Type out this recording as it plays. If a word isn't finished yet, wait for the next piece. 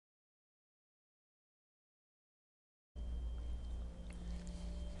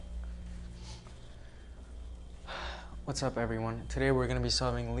What's up, everyone? Today we're going to be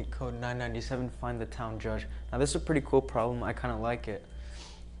solving Leetcode 997, Find the Town Judge. Now this is a pretty cool problem. I kind of like it.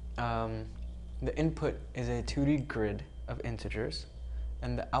 The input is a 2D grid of integers,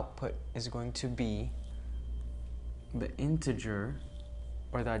 and the output is going to be the integer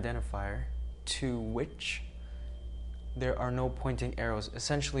or the identifier to which there are no pointing arrows.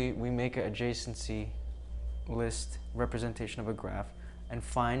 Essentially, we make an adjacency list representation of a graph and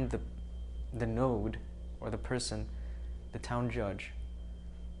find the node or the person, the town judge,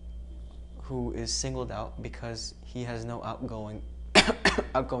 who is singled out because he has no outgoing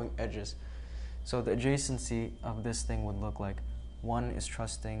edges. So the adjacency of this thing would look like 1 is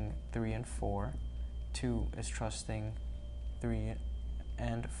trusting 3 and 4, 2 is trusting 3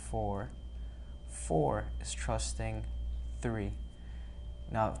 and 4, 4 is trusting 3.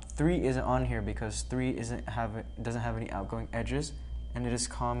 Now 3 isn't on here because 3 doesn't have any outgoing edges, and it is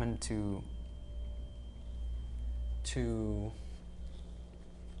common to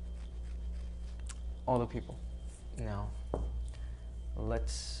all the people. Now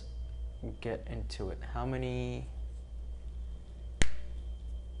let's get into it. How do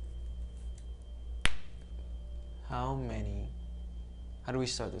we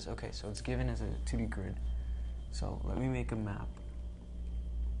start this? Okay, so it's given as a 2D grid. So let me make a map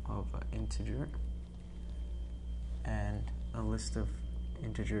of an integer and a list of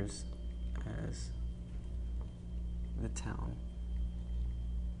integers as the town.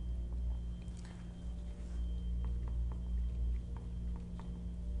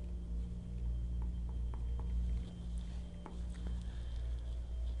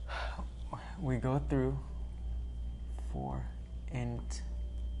 We go through for int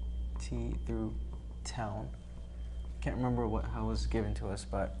t through town. Can't remember how it was given to us,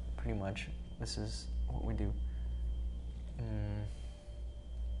 but pretty much this is what we do.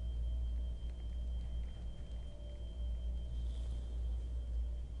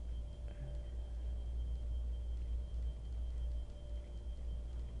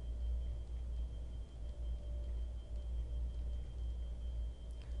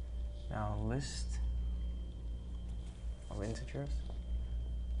 Now list of integers.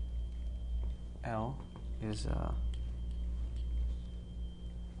 L is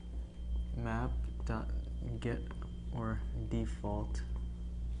map.get or default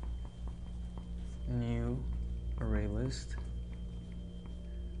new array list,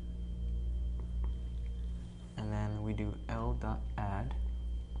 and then we do L.add.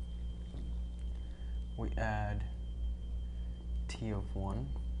 We add t of 1,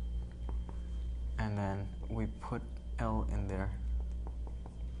 and then we put L in there,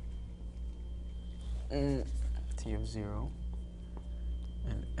 t of 0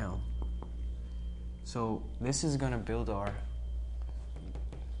 and L. So this is going to build our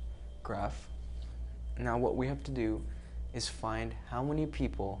graph. Now what we have to do is find how many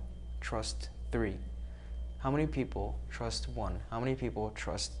people trust 3, how many people trust 1, how many people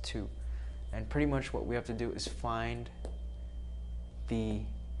trust 2. And pretty much what we have to do is find the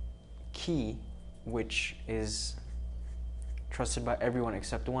key which is trusted by everyone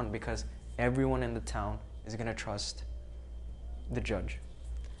except 1, because everyone in the town is going to trust the judge,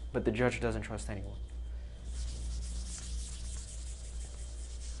 but the judge doesn't trust anyone.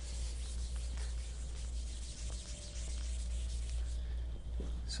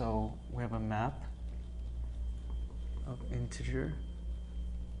 So we have a map of integer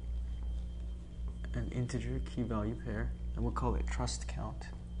and integer key value pair, and we'll call it trust count.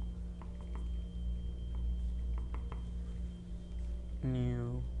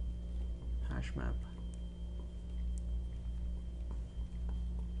 New hash map.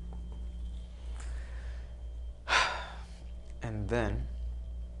 And then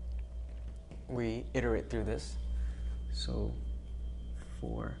we iterate through this. So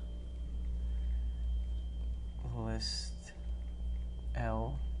for list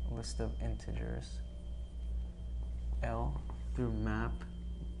L, list of integers, L through map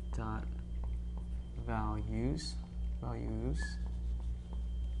dot values,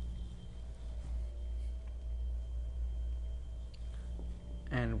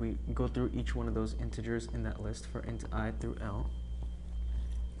 and we go through each one of those integers in that list for int I through L.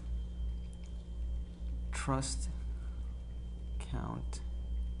 Trust count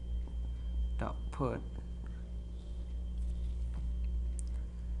dot put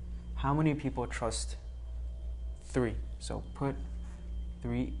how many people trust 3. So put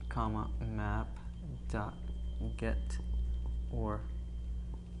 3 comma map dot get or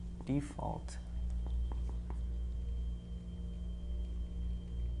default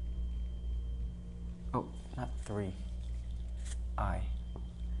not 3, I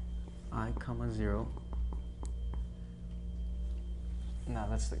comma 0 No,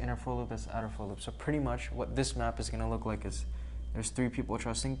 that's the inner for loop, that's the outer for loop. So pretty much what this map is going to look like is there's 3 people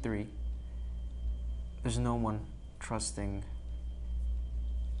trusting 3. There's no one trusting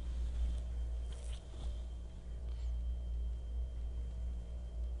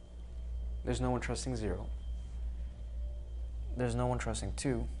There's no one trusting 0. There's no one trusting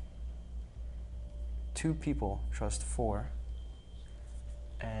 2. 2 people trust 4.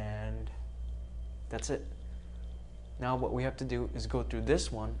 And that's it. Now what we have to do is go through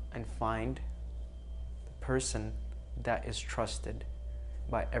this one and find the person that is trusted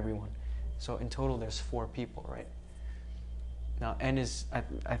by everyone. So in total there's 4 people, right? Now n is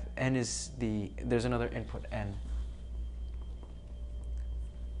there's another input n.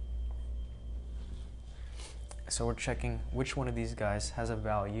 So we're checking which one of these guys has a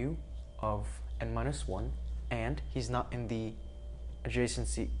value of n-1, and he's not in the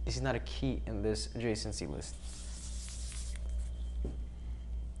adjacency, he's not a key in this adjacency list.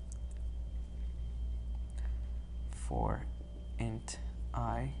 For int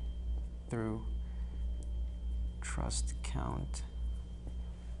I through trust count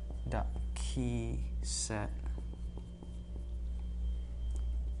dot key set,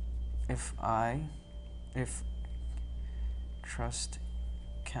 if trust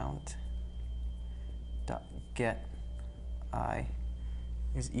count dot get I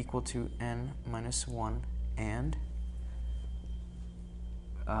is equal to n-1 and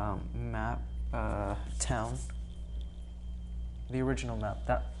map town, the original map,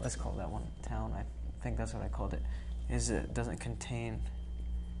 that, let's call that one town, I think that's what I called it, is it doesn't contain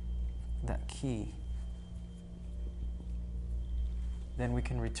that key, then we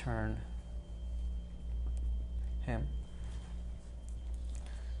can return him.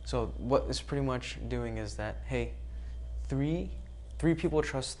 So what it's pretty much doing is that, hey, three people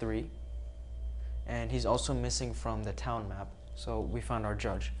trust 3, and he's also missing from the town map, so we found our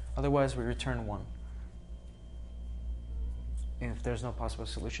judge. Otherwise we return 1 if there's no possible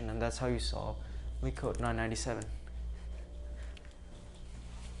solution, and that's how you solve Leetcode 997.